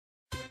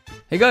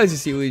Hey guys,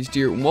 it's CWillyHD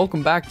here, and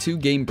welcome back to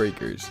Game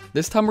Breakers.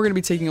 This time we're going to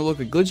be taking a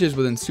look at glitches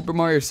within Super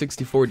Mario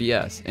 64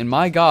 DS, and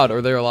my god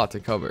are there a lot to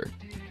cover.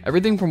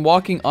 Everything from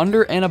walking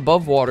under and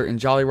above water in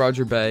Jolly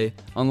Roger Bay,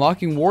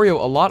 unlocking Wario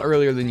a lot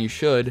earlier than you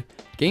should,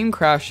 game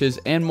crashes,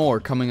 and more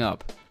coming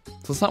up.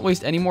 So let's not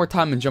waste any more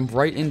time and jump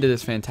right into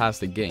this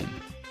fantastic game.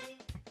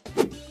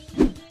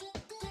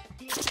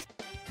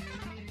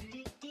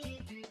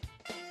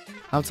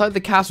 Outside the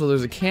castle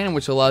there's a cannon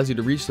which allows you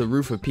to reach the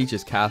roof of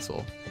Peach's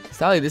castle.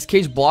 Sadly, this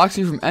cage blocks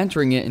you from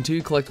entering it until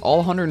you collect all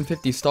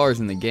 150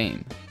 stars in the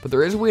game, but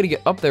there is a way to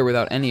get up there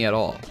without any at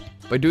all.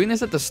 By doing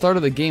this at the start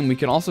of the game, we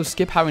can also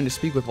skip having to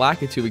speak with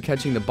Lakitu and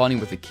catching the bunny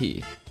with a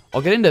key.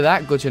 I'll get into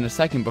that glitch in a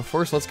second, but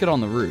first let's get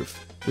on the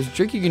roof. There's a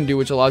trick you can do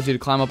which allows you to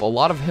climb up a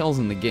lot of hills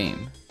in the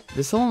game.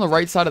 This hill on the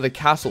right side of the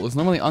castle is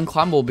normally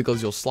unclimbable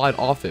because you'll slide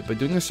off it, but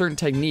doing a certain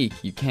technique,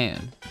 you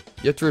can.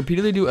 You have to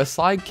repeatedly do a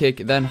slide kick,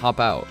 then hop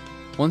out.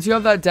 Once you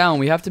have that down,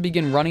 we have to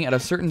begin running at a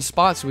certain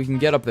spot so we can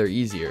get up there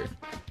easier.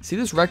 See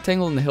this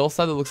rectangle in the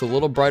hillside that looks a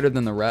little brighter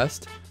than the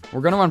rest?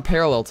 We're going to run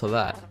parallel to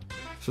that.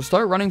 So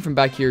start running from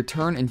back here,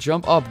 turn and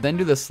jump up, then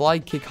do the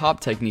slide kick hop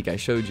technique I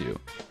showed you.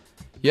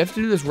 You have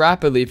to do this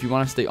rapidly if you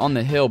want to stay on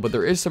the hill, but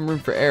there is some room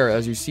for error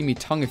as you see me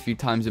tongue a few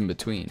times in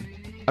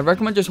between. I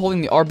recommend just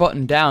holding the R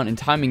button down and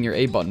timing your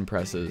A button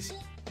presses.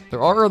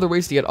 There are other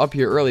ways to get up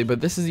here early,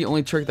 but this is the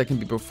only trick that can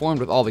be performed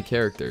with all the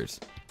characters.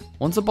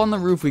 Once up on the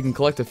roof, we can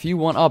collect a few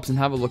 1-ups and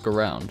have a look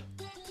around.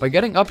 By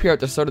getting up here at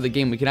the start of the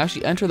game, we can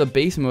actually enter the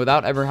basement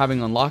without ever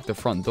having unlocked the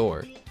front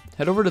door.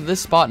 Head over to this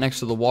spot next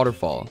to the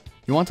waterfall.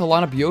 You want to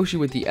line up Yoshi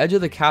with the edge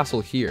of the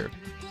castle here.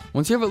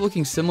 Once you have it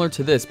looking similar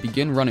to this,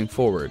 begin running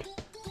forward.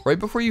 Right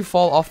before you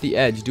fall off the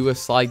edge, do a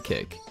slide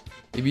kick.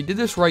 If you did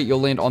this right,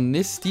 you'll land on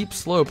this steep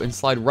slope and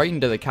slide right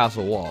into the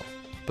castle wall.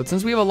 But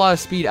since we have a lot of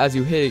speed as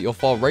you hit it, you'll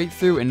fall right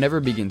through and never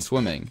begin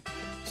swimming.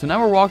 So now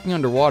we're walking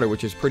underwater,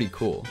 which is pretty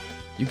cool.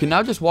 You can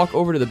now just walk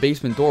over to the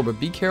basement door, but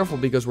be careful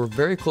because we're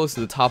very close to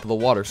the top of the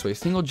water, so a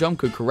single jump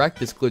could correct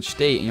this glitch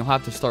state and you'll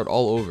have to start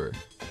all over.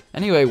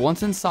 Anyway,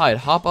 once inside,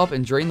 hop up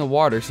and drain the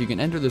water so you can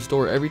enter this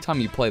door every time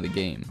you play the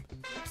game.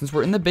 Since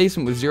we're in the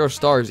basement with 0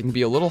 stars, it can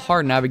be a little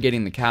hard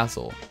navigating the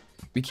castle.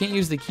 We can't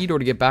use the key door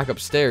to get back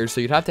upstairs,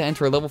 so you'd have to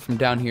enter a level from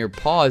down here,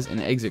 pause,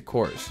 and exit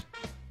course.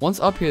 Once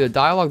up here, the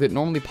dialogue that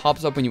normally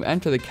pops up when you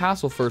enter the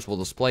castle first will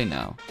display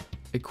now.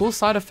 A cool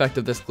side effect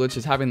of this glitch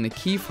is having the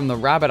key from the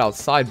rabbit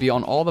outside be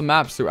on all the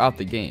maps throughout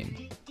the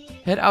game.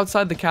 Head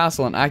outside the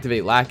castle and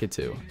activate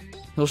Lakitu.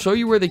 He'll show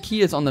you where the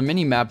key is on the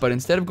minimap, but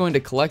instead of going to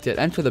collect it,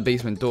 enter the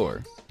basement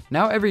door.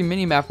 Now every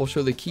minimap will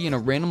show the key in a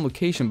random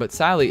location, but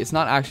sadly it's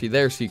not actually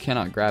there, so you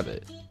cannot grab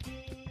it.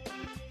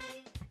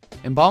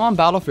 In Bob-Omb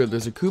Battlefield,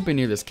 there's a Koopa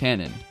near this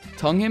cannon.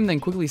 Tongue him,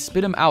 then quickly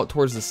spit him out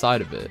towards the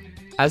side of it.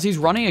 As he's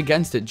running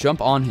against it,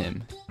 jump on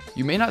him.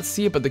 You may not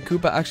see it, but the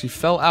Koopa actually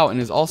fell out and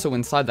is also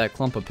inside that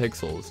clump of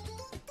pixels.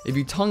 If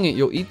you tongue it,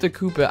 you'll eat the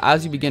Koopa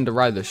as you begin to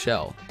ride the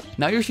shell.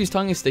 Now Yoshi's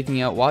tongue is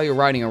sticking out while you're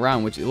riding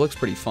around, which it looks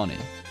pretty funny.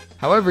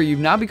 However, you've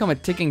now become a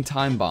ticking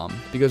time bomb,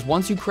 because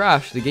once you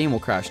crash, the game will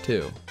crash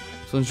too.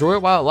 So enjoy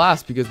it while it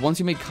lasts, because once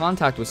you make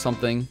contact with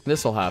something,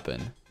 this will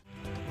happen.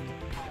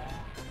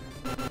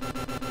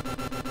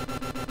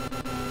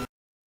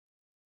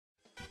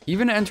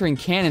 Even entering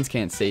cannons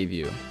can't save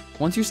you.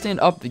 Once you stand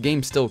up, the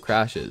game still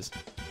crashes.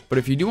 But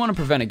if you do want to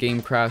prevent a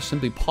game crash,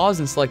 simply pause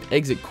and select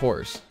exit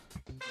course.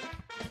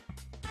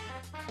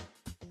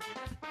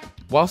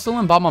 While still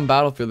in Bob-Omb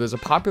Battlefield, there's a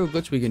popular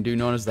glitch we can do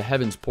known as the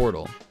Heaven's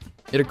Portal.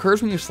 It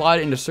occurs when you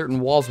slide into certain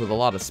walls with a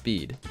lot of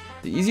speed.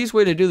 The easiest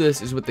way to do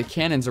this is with the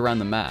cannons around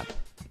the map.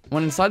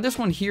 When inside this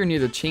one here near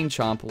the Chain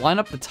Chomp, line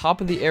up the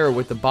top of the arrow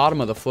with the bottom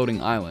of the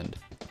floating island.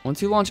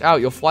 Once you launch out,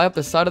 you'll fly up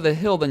the side of the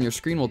hill, then your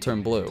screen will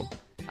turn blue.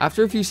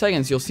 After a few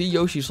seconds, you'll see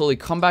Yoshi slowly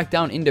come back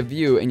down into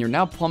view, and you're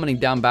now plummeting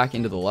down back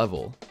into the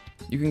level.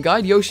 You can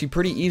guide Yoshi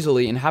pretty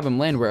easily and have him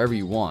land wherever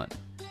you want.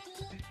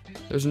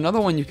 There's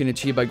another one you can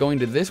achieve by going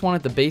to this one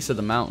at the base of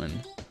the mountain.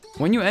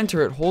 When you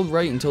enter it, hold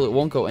right until it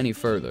won't go any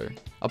further.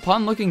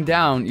 Upon looking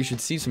down, you should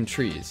see some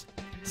trees.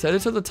 Set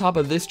it to the top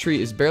of this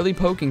tree is barely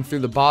poking through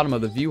the bottom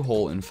of the view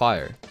hole and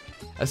fire.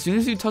 As soon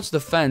as you touch the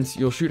fence,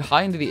 you'll shoot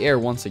high into the air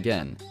once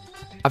again.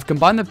 I've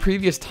combined the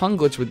previous tongue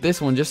glitch with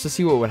this one just to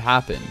see what would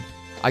happen.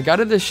 I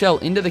guided the shell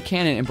into the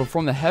cannon and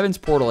performed the Heaven's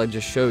Portal I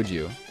just showed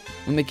you.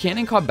 When the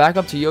cannon caught back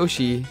up to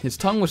Yoshi, his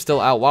tongue was still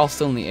out while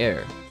still in the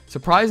air.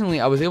 Surprisingly,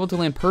 I was able to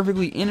land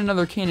perfectly in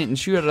another cannon and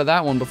shoot out of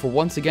that one before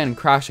once again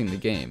crashing the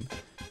game.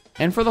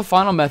 And for the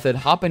final method,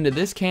 hop into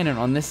this cannon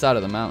on this side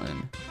of the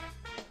mountain.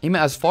 Aim it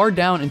as far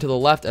down and to the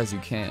left as you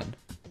can.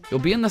 You'll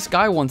be in the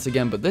sky once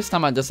again, but this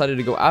time I decided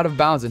to go out of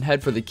bounds and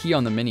head for the key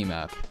on the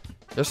minimap.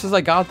 Just as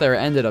I got there, I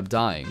ended up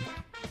dying.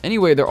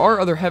 Anyway, there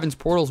are other Heaven's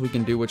Portals we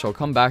can do, which I'll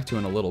come back to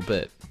in a little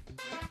bit.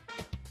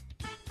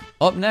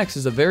 Up next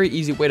is a very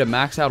easy way to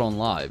max out on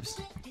lives.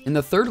 In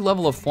the third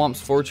level of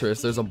Thwomp's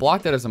Fortress, there's a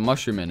block that has a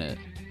mushroom in it.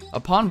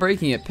 Upon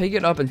breaking it, pick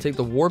it up and take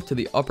the warp to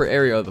the upper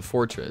area of the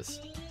fortress.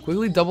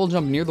 Quickly double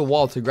jump near the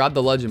wall to grab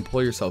the ledge and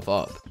pull yourself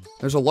up.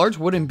 There's a large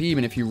wooden beam,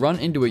 and if you run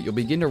into it, you'll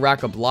begin to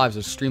rack up lives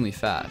extremely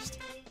fast.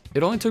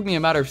 It only took me a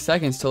matter of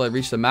seconds till I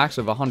reached a max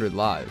of 100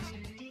 lives.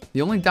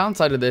 The only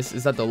downside of this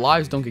is that the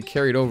lives don't get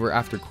carried over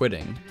after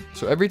quitting,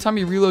 so every time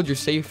you reload your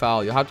save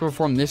file, you'll have to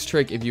perform this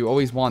trick if you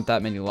always want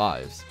that many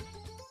lives.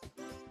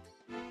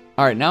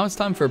 Alright, now it's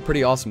time for a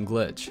pretty awesome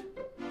glitch.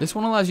 This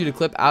one allows you to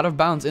clip out of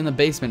bounds in the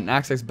basement and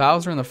access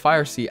Bowser in the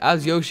fire sea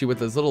as Yoshi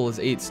with as little as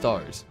 8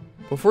 stars.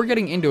 Before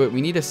getting into it, we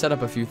need to set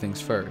up a few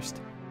things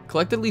first.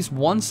 Collect at least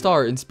 1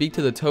 star and speak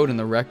to the toad in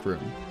the rec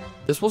room.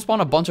 This will spawn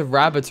a bunch of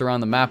rabbits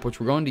around the map which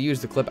we're going to use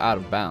to clip out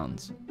of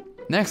bounds.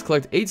 Next,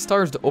 collect 8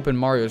 stars to open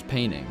Mario's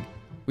painting.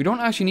 We don't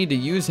actually need to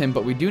use him,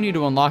 but we do need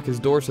to unlock his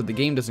door so the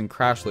game doesn't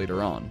crash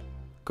later on.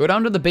 Go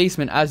down to the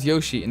basement as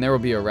Yoshi and there will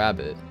be a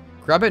rabbit.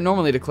 Grab it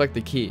normally to collect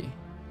the key.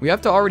 We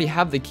have to already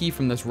have the key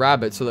from this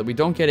rabbit so that we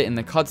don't get it in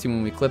the cutscene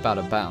when we clip out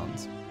of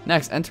bounds.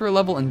 Next, enter a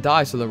level and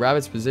die so the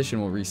rabbit's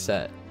position will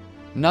reset.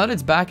 Now that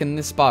it's back in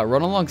this spot,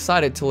 run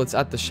alongside it till it's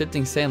at the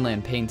shifting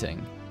sandland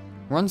painting.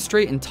 Run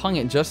straight and tongue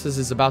it just as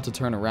it's about to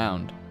turn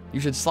around. You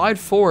should slide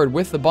forward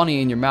with the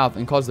bunny in your mouth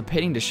and cause the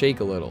painting to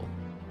shake a little.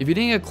 If you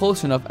didn't get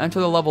close enough,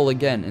 enter the level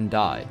again and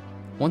die.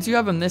 Once you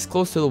have him this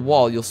close to the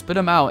wall, you'll spit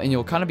him out and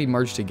you'll kind of be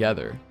merged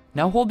together.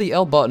 Now hold the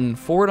L button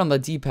forward on the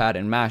D-pad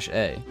and mash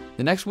A.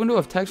 The next window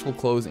of text will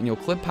close and you'll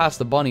clip past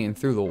the bunny and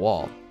through the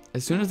wall.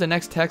 As soon as the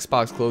next text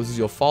box closes,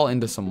 you'll fall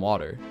into some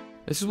water.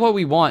 This is what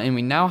we want, and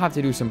we now have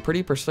to do some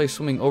pretty precise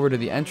swimming over to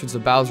the entrance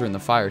of Bowser in the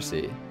fire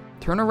sea.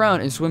 Turn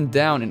around and swim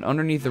down and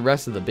underneath the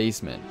rest of the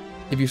basement.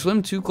 If you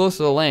swim too close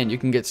to the land, you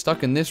can get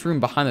stuck in this room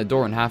behind the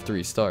door and have to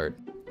restart.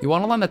 You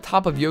want to line the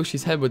top of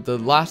Yoshi's head with the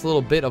last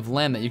little bit of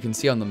land that you can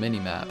see on the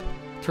minimap.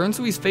 Turn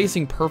so he's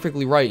facing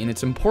perfectly right, and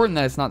it's important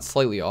that it's not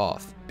slightly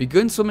off.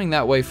 Begin swimming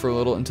that way for a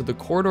little until the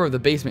corridor of the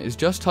basement is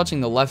just touching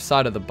the left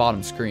side of the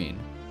bottom screen.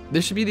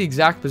 This should be the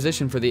exact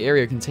position for the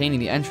area containing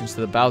the entrance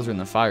to the Bowser in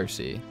the fire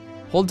sea.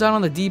 Hold down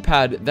on the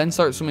D-pad, then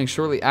start swimming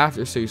shortly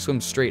after so you swim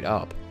straight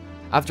up.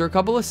 After a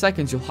couple of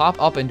seconds, you'll hop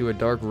up into a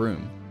dark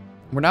room.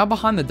 We're now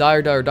behind the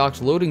Dire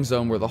Docks loading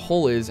zone where the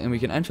hole is, and we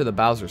can enter the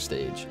Bowser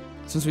stage.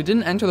 Since we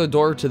didn't enter the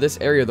door to this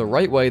area the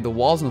right way, the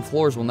walls and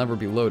floors will never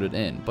be loaded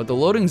in, but the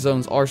loading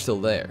zones are still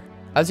there.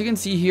 As you can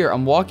see here,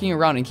 I'm walking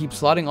around and keep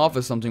sliding off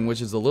of something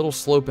which is a little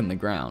slope in the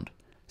ground.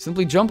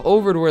 Simply jump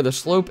over to where the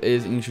slope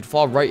is and you should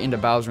fall right into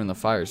Bowser in the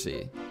fire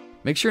sea.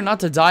 Make sure not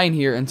to die in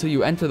here until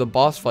you enter the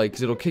boss fight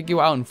because it'll kick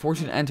you out and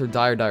force you to enter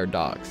Dire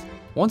Docks.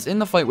 Once in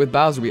the fight with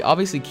Bowser, we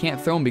obviously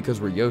can't throw him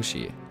because we're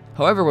Yoshi.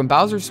 However, when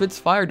Bowser spits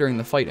fire during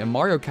the fight, a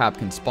Mario cap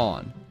can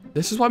spawn.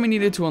 This is why we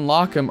needed to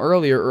unlock him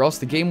earlier, or else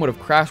the game would have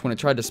crashed when it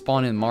tried to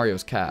spawn in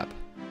Mario's cap.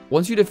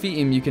 Once you defeat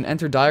him, you can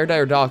enter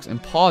Dire Docks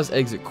and pause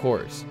exit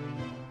course.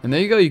 And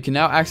there you go, you can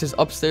now access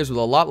upstairs with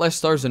a lot less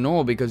stars than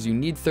normal because you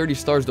need 30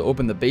 stars to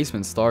open the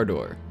basement star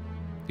door.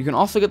 You can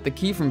also get the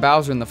key from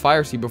Bowser in the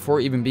fire sea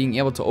before even being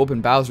able to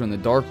open Bowser in the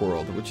Dark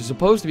World, which is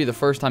supposed to be the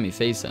first time you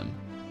face him.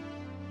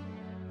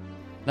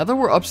 Now that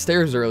we're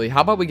upstairs early,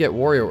 how about we get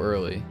Wario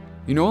early?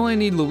 You normally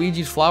need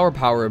Luigi's flower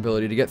power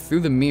ability to get through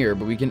the mirror,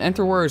 but we can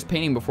enter Wario's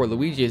painting before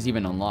Luigi is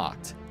even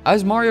unlocked.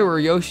 As Mario or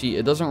Yoshi,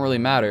 it doesn't really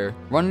matter.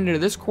 Run into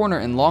this corner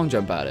and long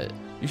jump at it.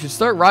 You should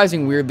start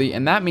rising weirdly,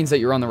 and that means that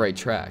you're on the right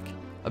track.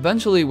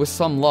 Eventually, with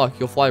some luck,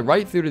 you'll fly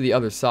right through to the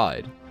other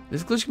side.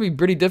 This glitch can be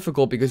pretty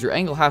difficult because your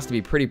angle has to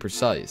be pretty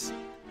precise.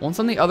 Once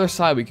on the other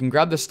side, we can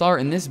grab the star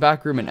in this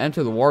back room and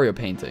enter the Wario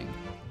painting.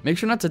 Make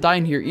sure not to die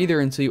in here either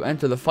until you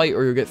enter the fight,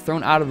 or you'll get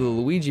thrown out of the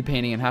Luigi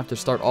painting and have to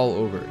start all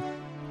over.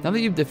 Now that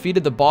you've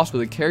defeated the boss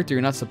with a character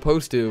you're not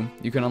supposed to,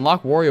 you can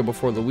unlock Wario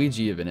before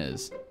Luigi even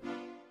is.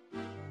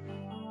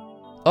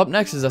 Up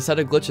next is a set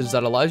of glitches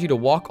that allows you to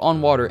walk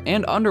on water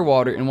and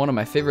underwater in one of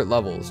my favorite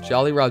levels,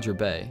 Jolly Roger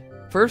Bay.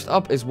 First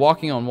up is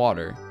walking on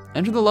water.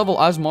 Enter the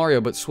level as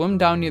Mario, but swim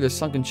down near the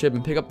sunken ship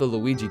and pick up the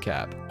Luigi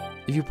cap.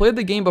 If you played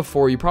the game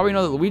before, you probably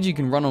know that Luigi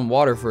can run on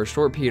water for a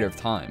short period of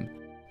time.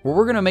 Well,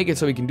 we're gonna make it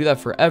so we can do that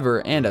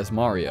forever and as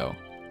Mario.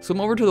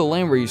 Swim over to the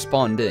lane where you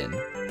spawned in.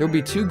 There will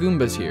be 2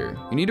 Goombas here.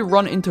 You need to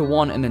run into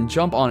one and then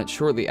jump on it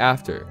shortly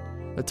after.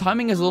 The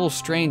timing is a little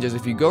strange, as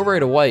if you go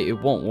right away,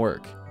 it won't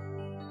work.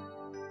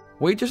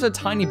 Wait just a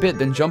tiny bit,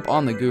 then jump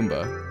on the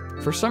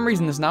Goomba. For some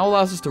reason, this now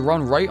allows us to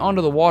run right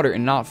onto the water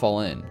and not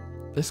fall in.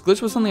 This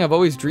glitch was something I've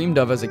always dreamed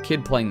of as a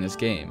kid playing this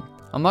game.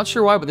 I'm not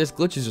sure why, but this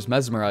glitch is just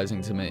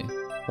mesmerizing to me.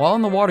 While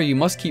in the water, you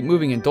must keep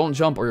moving and don't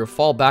jump or you'll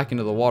fall back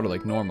into the water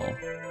like normal.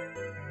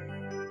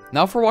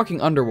 Now for walking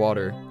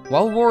underwater.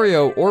 While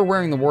Wario, or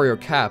wearing the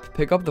Wario cap,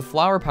 pick up the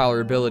flower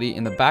power ability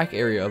in the back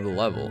area of the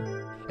level.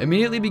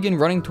 Immediately begin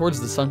running towards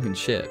the sunken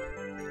ship.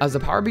 As the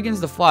power begins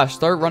to flash,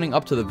 start running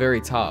up to the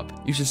very top.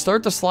 You should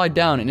start to slide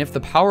down, and if the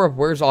power up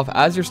wears off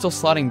as you're still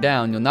sliding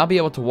down, you'll not be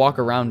able to walk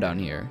around down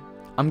here.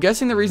 I'm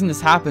guessing the reason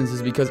this happens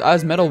is because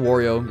as Metal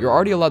Wario, you're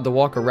already allowed to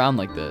walk around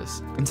like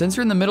this. And since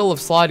you're in the middle of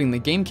sliding, the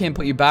game can't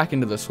put you back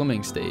into the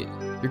swimming state.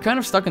 You're kind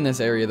of stuck in this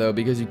area though,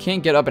 because you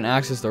can't get up and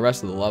access the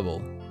rest of the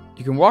level.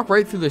 You can walk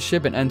right through the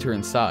ship and enter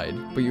inside,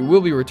 but you will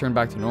be returned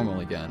back to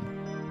normal again.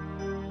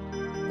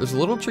 There's a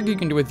little trick you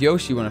can do with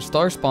Yoshi when a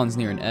star spawns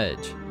near an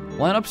edge.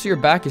 Line up so your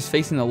back is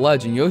facing the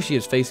ledge and Yoshi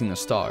is facing the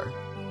star.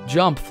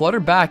 Jump, flutter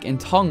back, and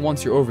tongue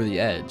once you're over the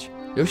edge.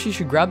 Yoshi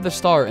should grab the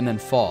star and then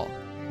fall.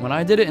 When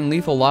I did it in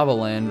Lethal Lava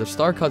Land, the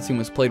star cutscene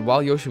was played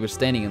while Yoshi was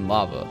standing in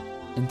lava.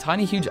 In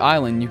Tiny Huge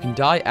Island, you can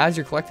die as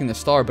you're collecting the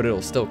star, but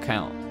it'll still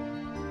count.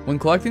 When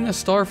collecting the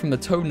star from the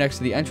toad next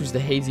to the entrance to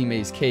Hazy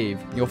Maze Cave,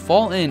 you'll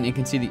fall in and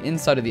can see the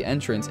inside of the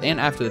entrance, and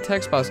after the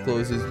text box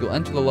closes, you'll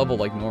enter the level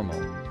like normal.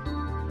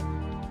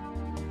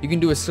 You can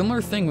do a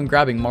similar thing when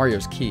grabbing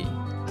Mario's key.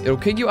 It'll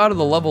kick you out of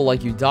the level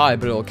like you died,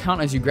 but it'll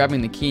count as you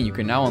grabbing the key and you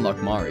can now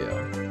unlock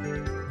Mario.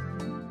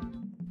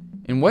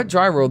 In Wet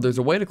Dry World, there's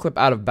a way to clip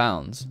out of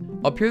bounds.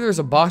 Up here there's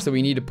a box that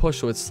we need to push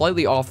so it's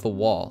slightly off the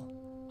wall.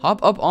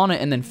 Hop up on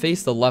it and then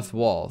face the left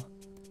wall.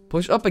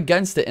 Push up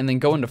against it and then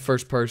go into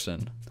first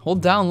person.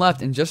 Hold down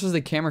left and just as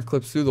the camera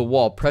clips through the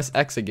wall, press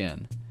X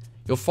again.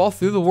 You'll fall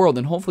through the world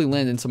and hopefully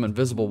land in some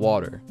invisible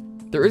water.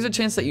 There is a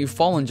chance that you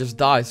fall and just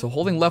die, so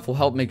holding left will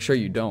help make sure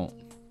you don't.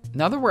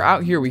 Now that we're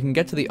out here, we can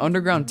get to the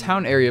underground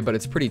town area, but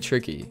it's pretty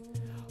tricky.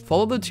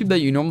 Follow the tube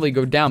that you normally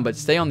go down, but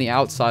stay on the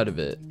outside of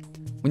it.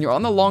 When you're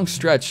on the long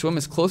stretch, swim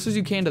as close as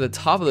you can to the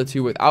top of the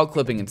tube without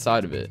clipping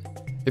inside of it.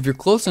 If you're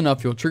close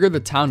enough, you'll trigger the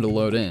town to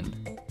load in.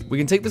 We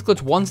can take this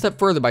glitch one step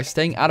further by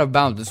staying out of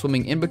bounds and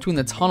swimming in between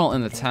the tunnel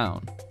and the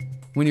town.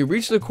 When you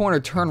reach the corner,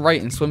 turn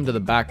right and swim to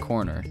the back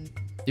corner.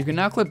 You can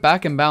now clip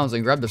back in bounds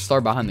and grab the star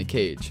behind the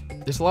cage.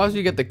 This allows you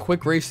to get the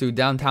quick race through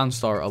Downtown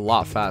Star a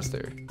lot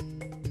faster.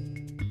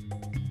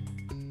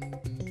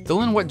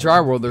 Still in Wet Dry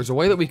World, there's a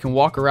way that we can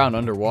walk around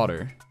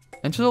underwater.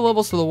 Enter the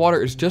level so the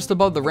water is just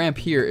above the ramp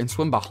here and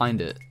swim behind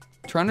it.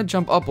 Trying to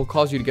jump up will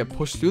cause you to get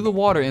pushed through the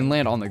water and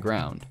land on the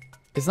ground.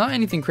 It's not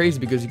anything crazy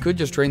because you could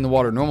just drain the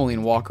water normally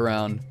and walk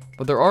around,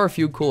 but there are a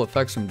few cool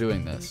effects from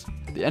doing this.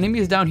 The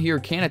enemies down here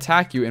can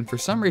attack you and for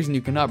some reason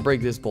you cannot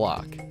break this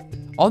block.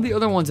 All the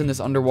other ones in this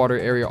underwater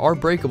area are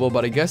breakable,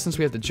 but I guess since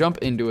we have to jump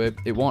into it,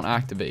 it won't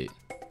activate.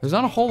 There's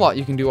not a whole lot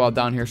you can do while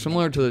down here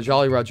similar to the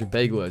Jolly Roger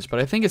Bay glitch, but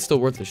I think it's still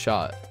worth a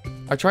shot.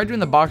 I tried doing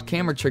the box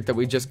camera trick that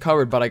we just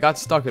covered, but I got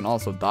stuck and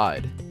also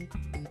died.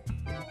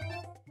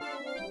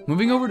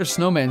 Moving over to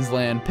Snowman's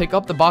Land, pick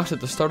up the box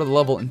at the start of the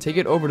level and take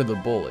it over to the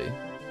bully.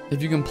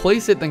 If you can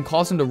place it, then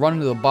cause him to run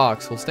into the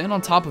box. He'll stand on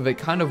top of it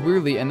kind of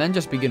weirdly and then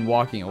just begin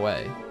walking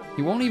away.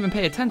 He won't even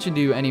pay attention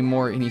to you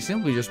anymore and he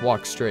simply just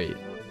walks straight.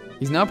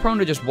 He's now prone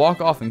to just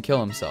walk off and kill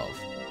himself.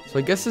 So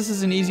I guess this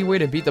is an easy way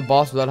to beat the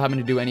boss without having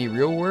to do any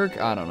real work,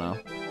 I don't know.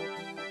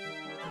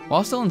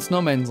 While still in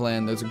Snowman's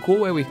Land, there's a cool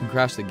way we can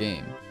crash the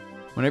game.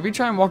 Whenever you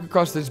try and walk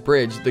across this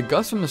bridge, the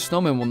gust from the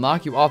snowman will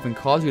knock you off and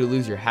cause you to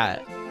lose your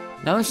hat.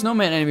 Now the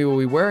snowman enemy will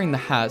be wearing the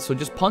hat, so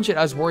just punch it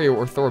as Wario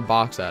or throw a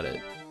box at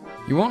it.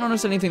 You won't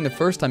notice anything the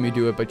first time you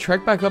do it, but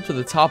trek back up to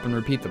the top and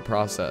repeat the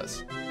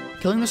process.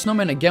 Killing the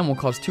snowman again will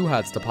cause 2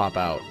 hats to pop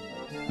out.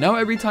 Now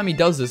every time he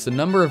does this, the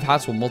number of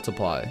hats will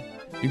multiply.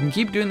 You can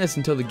keep doing this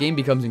until the game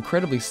becomes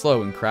incredibly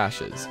slow and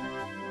crashes.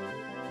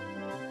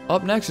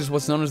 Up next is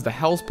what's known as the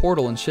Hell's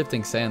Portal in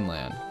Shifting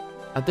Sandland.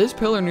 At this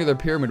pillar near the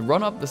pyramid,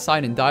 run up the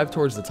side and dive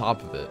towards the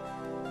top of it.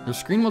 Your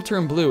screen will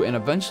turn blue and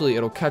eventually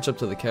it'll catch up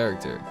to the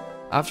character.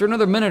 After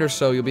another minute or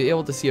so, you'll be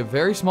able to see a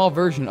very small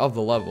version of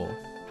the level.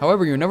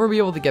 However, you'll never be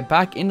able to get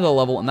back into the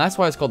level and that's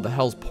why it's called the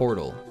Hell's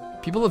Portal.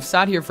 People have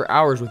sat here for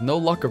hours with no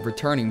luck of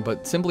returning,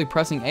 but simply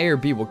pressing A or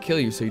B will kill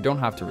you so you don't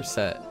have to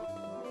reset.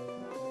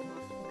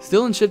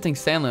 Still in Shifting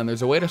Sandland,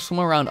 there's a way to swim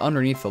around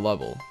underneath the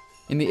level.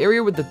 In the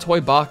area with the toy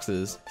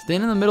boxes,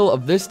 stand in the middle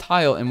of this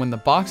tile and when the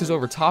box is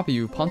over top of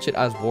you, punch it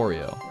as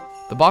Wario.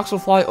 The box will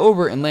fly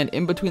over and land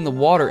in between the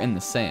water and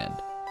the sand.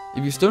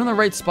 If you stood in the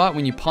right spot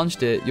when you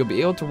punched it, you'll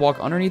be able to walk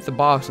underneath the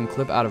box and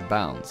clip out of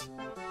bounds.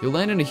 You'll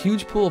land in a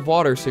huge pool of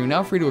water, so you're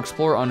now free to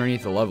explore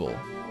underneath the level.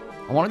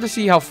 I wanted to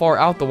see how far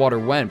out the water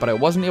went, but I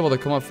wasn't able to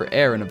come up for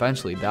air and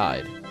eventually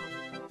died.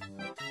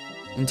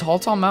 In Tall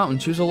Tall Mountain,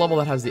 choose a level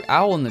that has the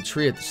owl in the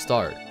tree at the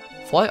start.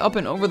 Fly up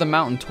and over the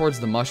mountain towards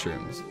the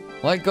mushrooms.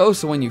 Let go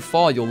so when you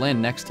fall, you'll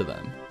land next to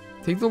them.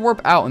 Take the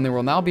warp out and there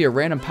will now be a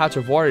random patch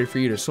of water for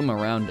you to swim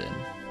around in.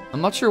 I'm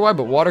not sure why,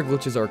 but water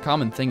glitches are a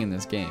common thing in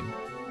this game.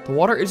 The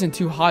water isn't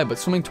too high, but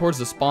swimming towards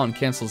the spawn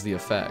cancels the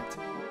effect.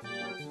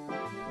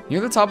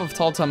 Near the top of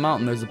Tall Tall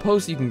Mountain, there's a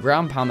post you can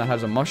ground pound that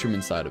has a mushroom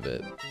inside of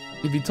it.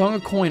 If you tongue a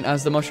coin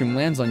as the mushroom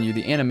lands on you,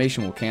 the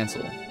animation will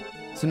cancel.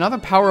 So now the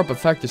power-up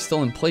effect is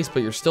still in place,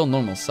 but you're still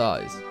normal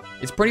size.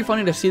 It's pretty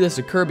funny to see this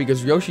occur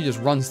because Yoshi just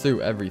runs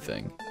through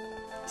everything.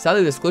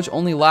 Sadly, this glitch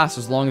only lasts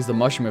as long as the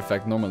mushroom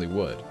effect normally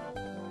would.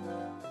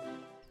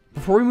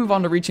 Before we move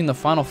on to reaching the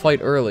final fight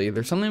early,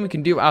 there's something we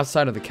can do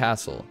outside of the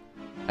castle.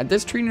 At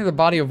this tree near the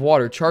body of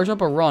water, charge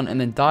up a run and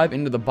then dive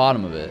into the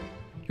bottom of it.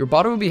 Your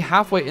body will be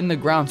halfway in the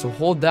ground, so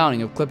hold down and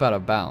you'll clip out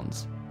of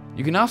bounds.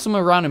 You can now swim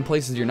around in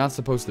places you're not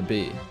supposed to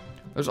be.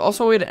 There's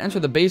also a way to enter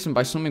the basement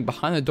by swimming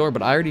behind the door,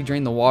 but I already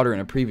drained the water in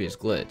a previous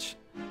glitch.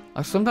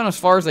 I swam down as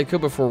far as I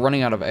could before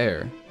running out of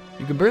air.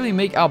 You can barely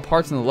make out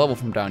parts in the level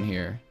from down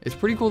here. It's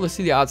pretty cool to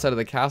see the outside of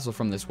the castle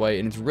from this way,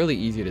 and it's really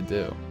easy to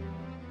do.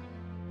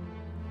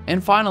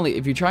 And finally,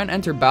 if you try and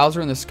enter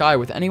Bowser in the sky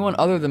with anyone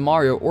other than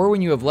Mario, or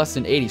when you have less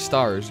than 80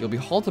 stars, you'll be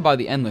halted by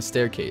the endless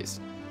staircase.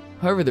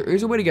 However, there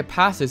is a way to get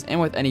past this and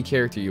with any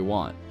character you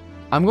want.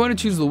 I'm going to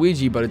choose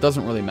Luigi, but it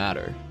doesn't really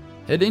matter.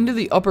 Head into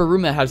the upper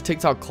room that has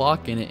tick-tock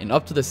clock in it and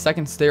up to the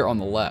second stair on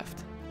the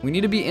left. We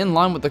need to be in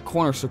line with the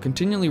corner, so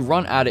continually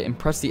run at it and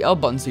press the L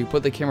button so you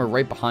put the camera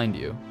right behind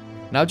you.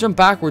 Now jump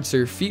backwards so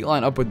your feet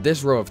line up with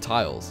this row of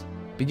tiles.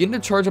 Begin to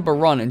charge up a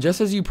run, and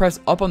just as you press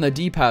up on the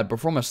D-pad,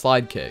 perform a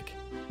slide kick.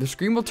 The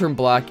screen will turn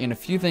black and a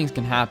few things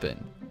can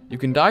happen. You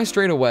can die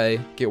straight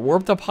away, get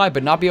warped up high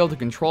but not be able to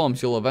control him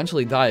so you'll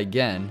eventually die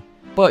again,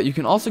 but you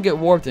can also get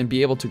warped and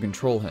be able to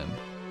control him.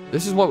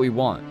 This is what we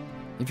want.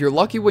 If you're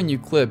lucky when you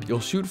clip, you'll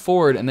shoot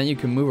forward and then you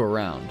can move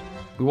around.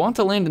 We want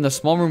to land in the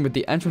small room with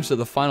the entrance to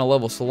the final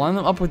level, so line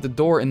them up with the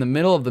door in the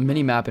middle of the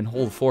minimap and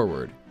hold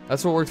forward.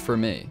 That's what worked for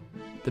me.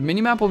 The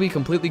minimap will be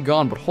completely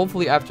gone, but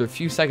hopefully after a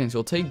few seconds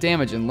you'll take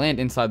damage and land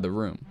inside the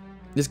room.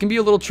 This can be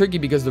a little tricky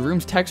because the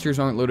room's textures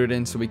aren't loaded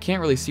in, so we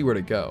can't really see where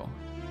to go.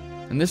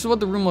 And this is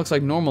what the room looks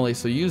like normally,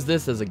 so use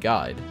this as a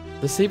guide.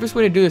 The safest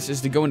way to do this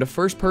is to go into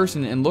first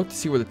person and look to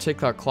see where the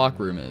tick-tock clock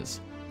room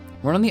is.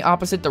 Run in the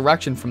opposite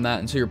direction from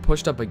that until you're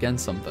pushed up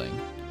against something.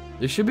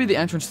 This should be the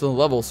entrance to the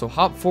level, so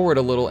hop forward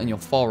a little and you'll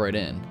fall right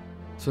in.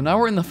 So now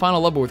we're in the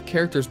final level with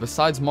characters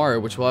besides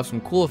Mario, which will have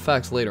some cool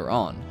effects later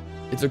on.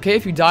 It's okay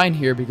if you die in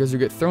here because you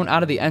get thrown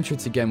out of the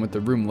entrance again with the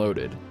room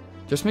loaded.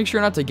 Just make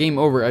sure not to game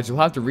over, as you'll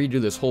have to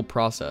redo this whole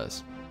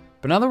process.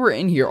 But now that we're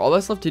in here, all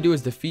that's left to do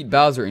is defeat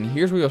Bowser, and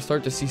here's where you'll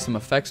start to see some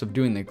effects of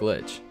doing the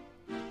glitch.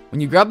 When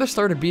you grab the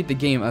star to beat the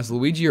game as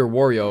Luigi or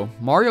Wario,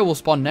 Mario will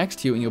spawn next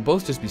to you and you'll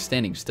both just be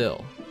standing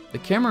still. The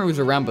camera moves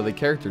around but the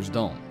characters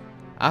don't.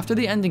 After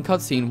the ending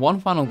cutscene, one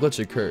final glitch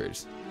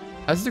occurs.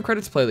 As the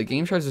credits play, the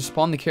game tries to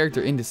spawn the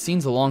character into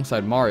scenes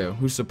alongside Mario,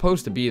 who's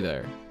supposed to be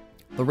there.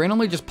 They'll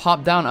randomly just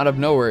pop down out of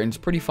nowhere and it's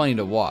pretty funny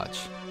to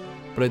watch.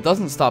 But it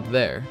doesn't stop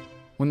there.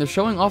 When they're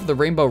showing off the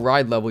Rainbow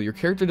Ride level, your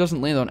character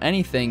doesn't land on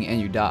anything and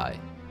you die.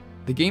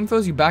 The game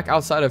throws you back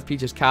outside of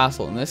Peach's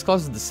castle, and this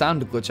causes the sound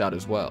to glitch out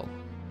as well.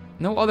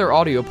 No other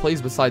audio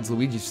plays besides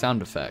Luigi's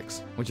sound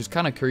effects, which is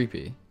kinda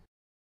creepy.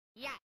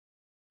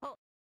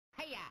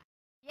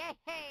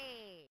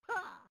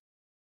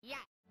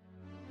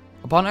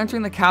 Upon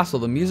entering the castle,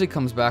 the music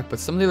comes back, but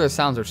some of the other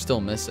sounds are still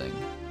missing.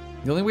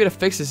 The only way to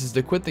fix this is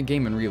to quit the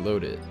game and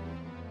reload it.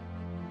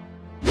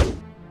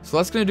 So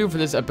that's gonna do it for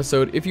this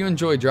episode. If you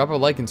enjoyed, drop a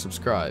like and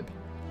subscribe.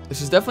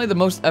 This is definitely the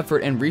most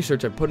effort and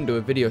research I've put into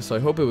a video, so I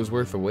hope it was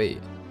worth the wait.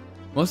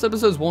 Most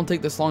episodes won't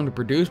take this long to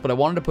produce, but I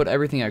wanted to put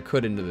everything I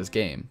could into this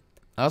game.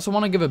 I also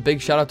want to give a big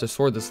shout out to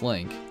Swordless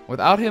Link.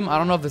 Without him, I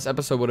don't know if this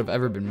episode would have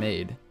ever been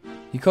made.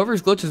 He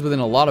covers glitches within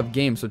a lot of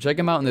games, so check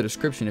him out in the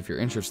description if you're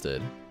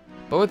interested.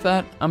 But with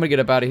that, I'm gonna get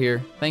up out of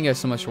here. Thank you guys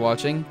so much for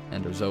watching,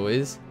 and as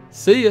always,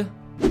 see ya!